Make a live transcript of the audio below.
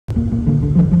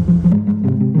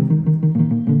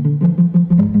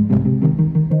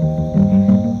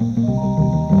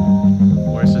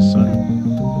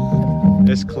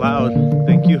cloud.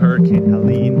 Thank you, Hurricane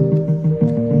Helene.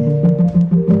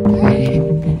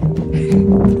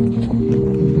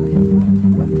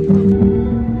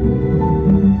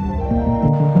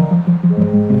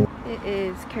 It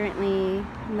is currently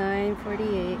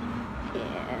 9:48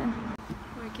 and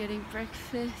we're getting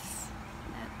breakfast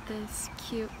at this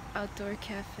cute outdoor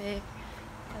cafe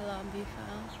at Long Beach.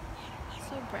 It's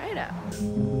so bright out.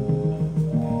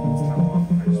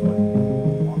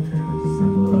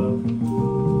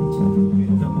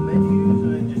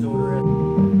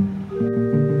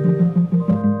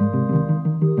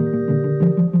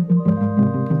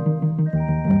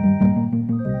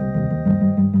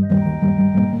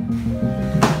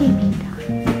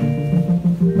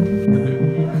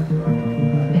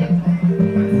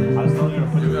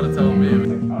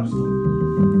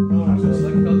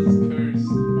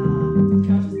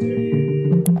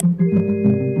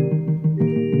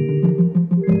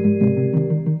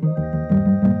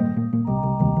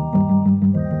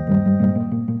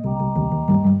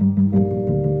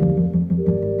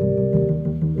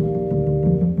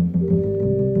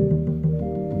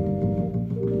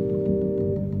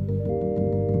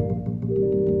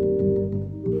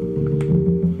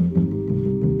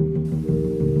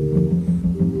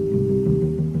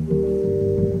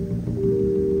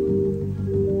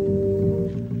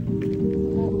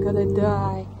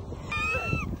 Die.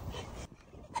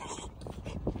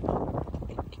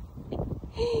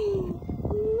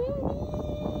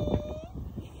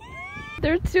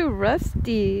 They're too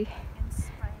rusty.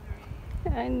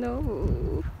 I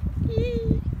know.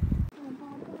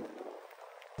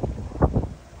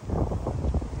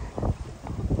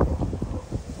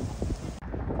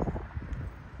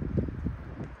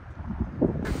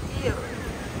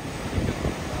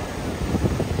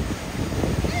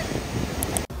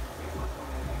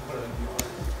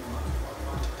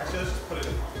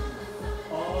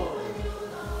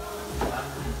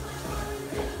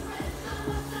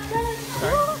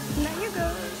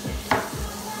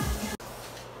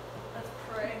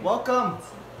 Welcome.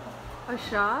 A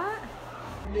shot?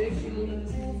 I don't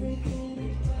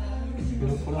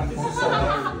know.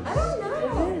 I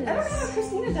don't know if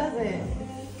Christina does it.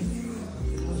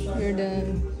 You're done.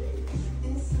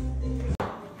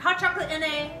 Hot chocolate in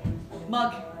a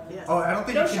mug. Yes. Oh, I don't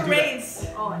think no you can charades. do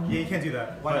that. Oh, yeah, you can't do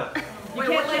that. Why not? You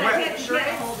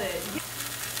can't hold it.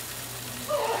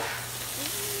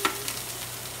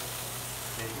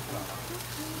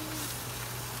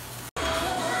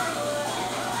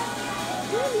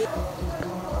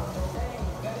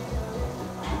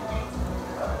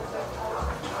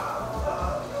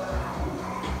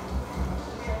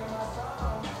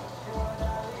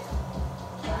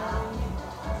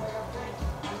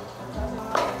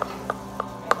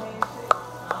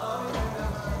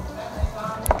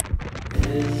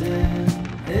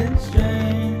 It's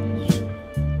strange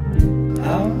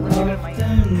how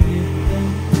often you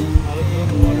think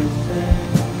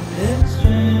it's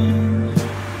strange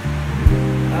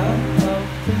how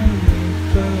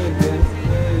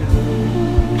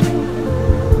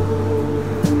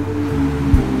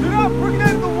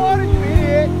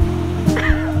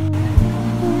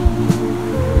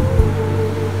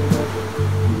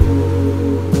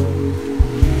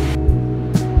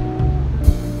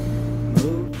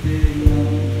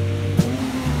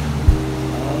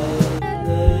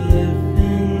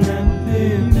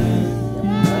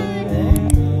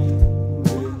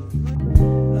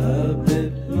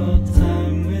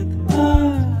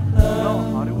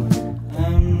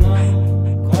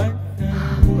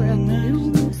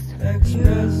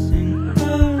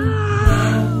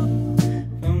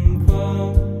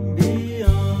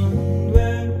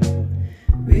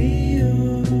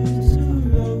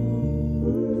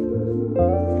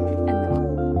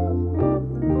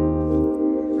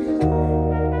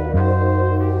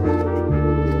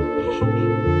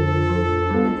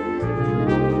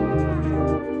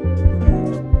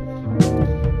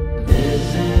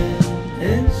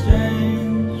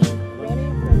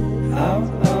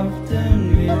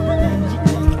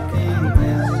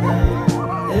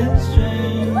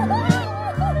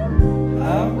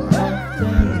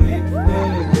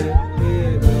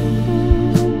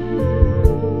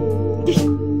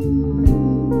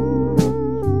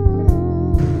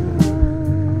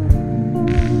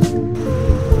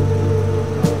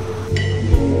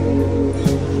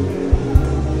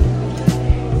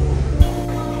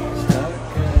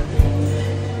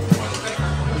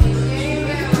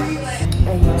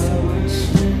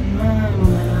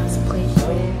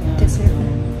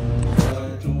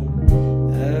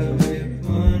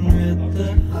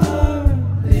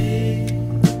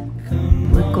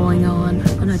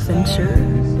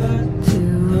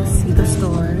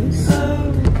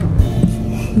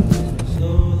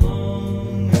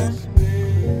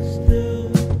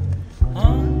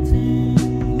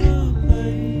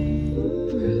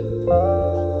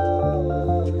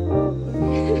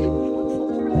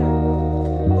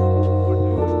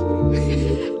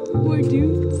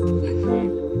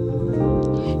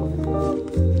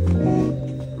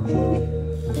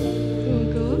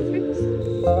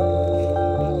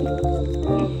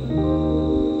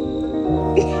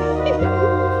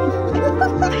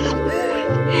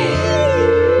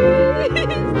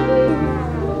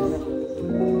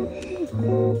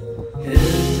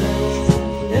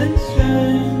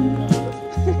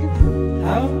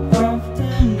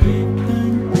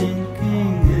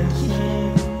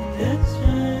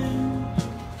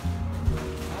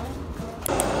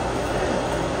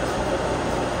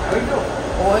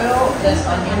Oil this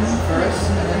onion first,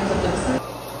 and then put the.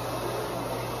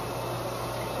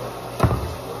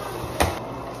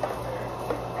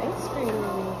 Ice cream.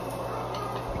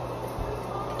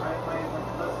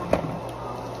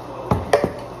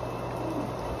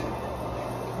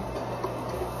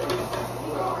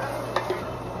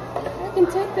 I can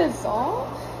take this off?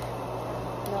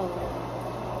 No.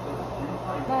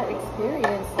 Not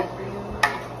experienced like you.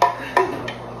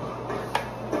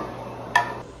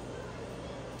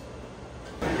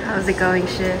 How's it going,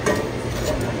 Shiv?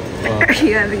 Are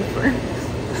you having fun?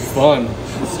 Fun.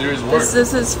 Serious work. This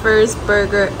is his first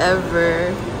burger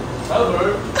ever.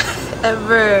 Ever?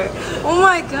 Ever. Oh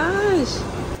my gosh.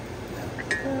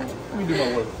 Let me do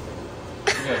my work.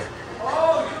 Yeah.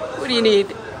 What do you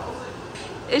need?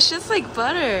 It's just like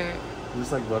butter.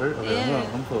 Just like butter? Okay,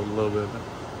 Yeah. I'm put a little bit.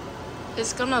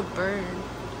 It's gonna burn.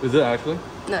 Is it actually?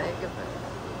 No, it can burn.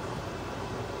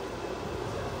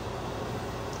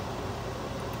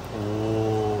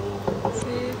 Oh.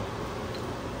 See?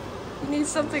 You need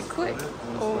something quick.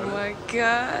 Oh my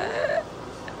god.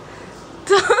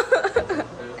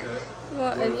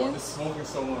 What, onions? It's smoking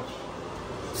so much.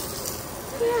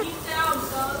 Yeah.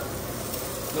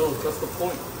 No, that's the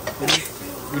point.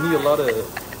 We need a lot of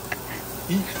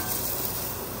heat.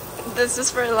 This is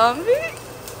for Lambi?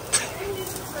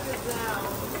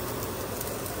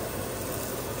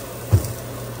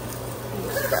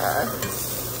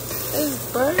 It's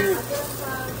burnt.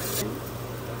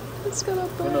 It's gonna No,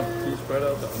 burn. can you spread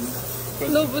out the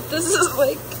onion? No, but this is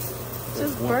like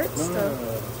just burnt No, stuff.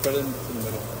 Spread it into the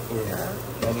middle. Yeah.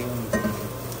 The other one.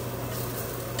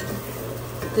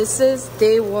 This is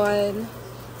day 1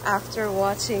 after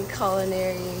watching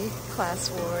culinary class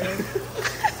 1.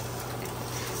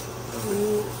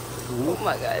 Oh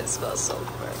my god, it smells so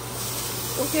burnt.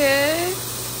 Okay.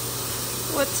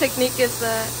 What technique is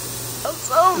that? I'm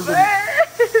so burnt.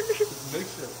 Mix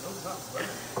it. No, it's not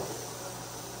burnt.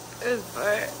 It's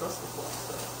burnt. That's the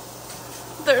process.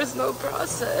 There's no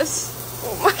process.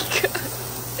 Oh my god.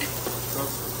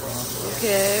 That's the process.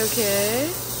 Okay, okay.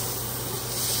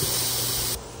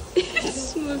 It's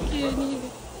smoky in here.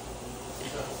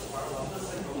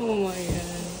 Oh my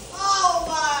god.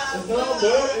 It's not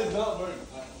burnt. It's not burnt.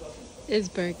 It's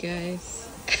burnt, guys.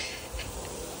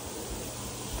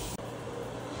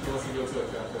 He wants to go to a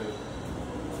cafe.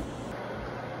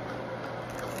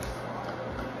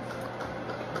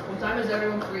 What time is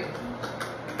everyone free?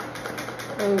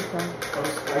 Okay.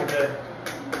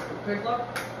 3 o'clock?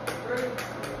 3?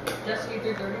 Jessica,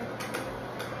 3:30?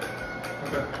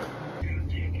 Okay.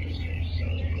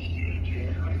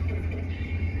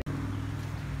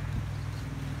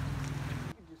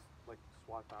 Just like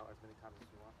swap out as many times as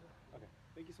you want. Okay.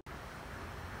 Thank you so much.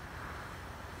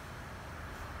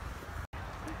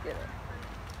 Get it.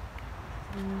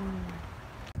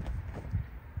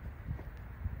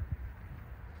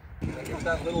 Give it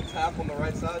that little tap on the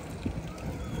right side.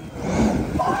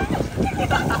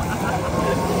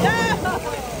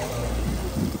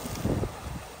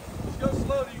 Just go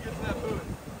slow till you get to that food.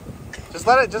 Just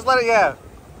let it, yeah.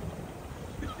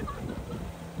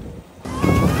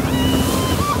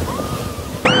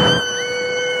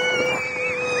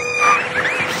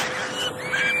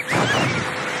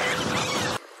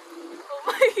 Oh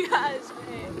my gosh,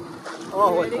 man.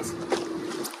 Oh, wait.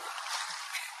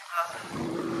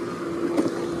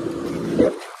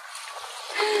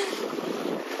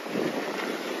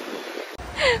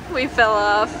 We fell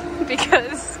off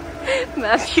because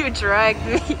Matthew dragged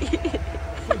me.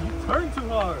 You turned too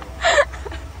hard.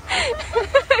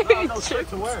 No shirt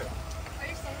to wear.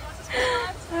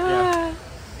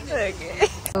 Okay.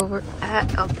 So we're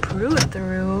at a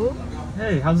brew-through.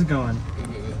 Hey, how's it going?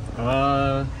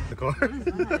 The car?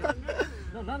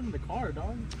 No, not in the car,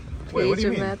 dog. Wait, what do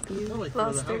you mean? Matthew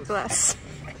lost their glass.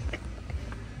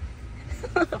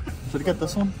 Should I get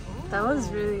this one? That was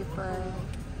really fun.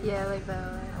 Yeah, I like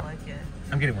that one. I like it.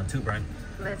 I'm getting one too, Brian.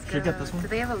 Let's go. Should I get this one? Do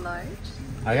they have a large?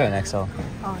 I got an XL. Oh,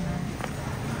 nice.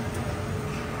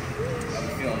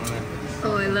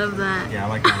 Oh, I love that. Yeah, I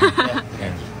like that one.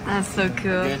 Yeah. That's so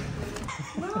cool.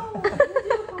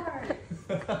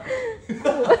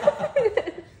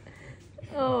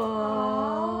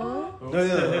 Oh, No,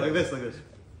 like this, like this.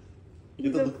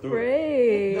 he's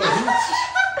afraid.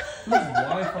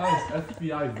 Wi-Fi is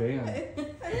FBI van.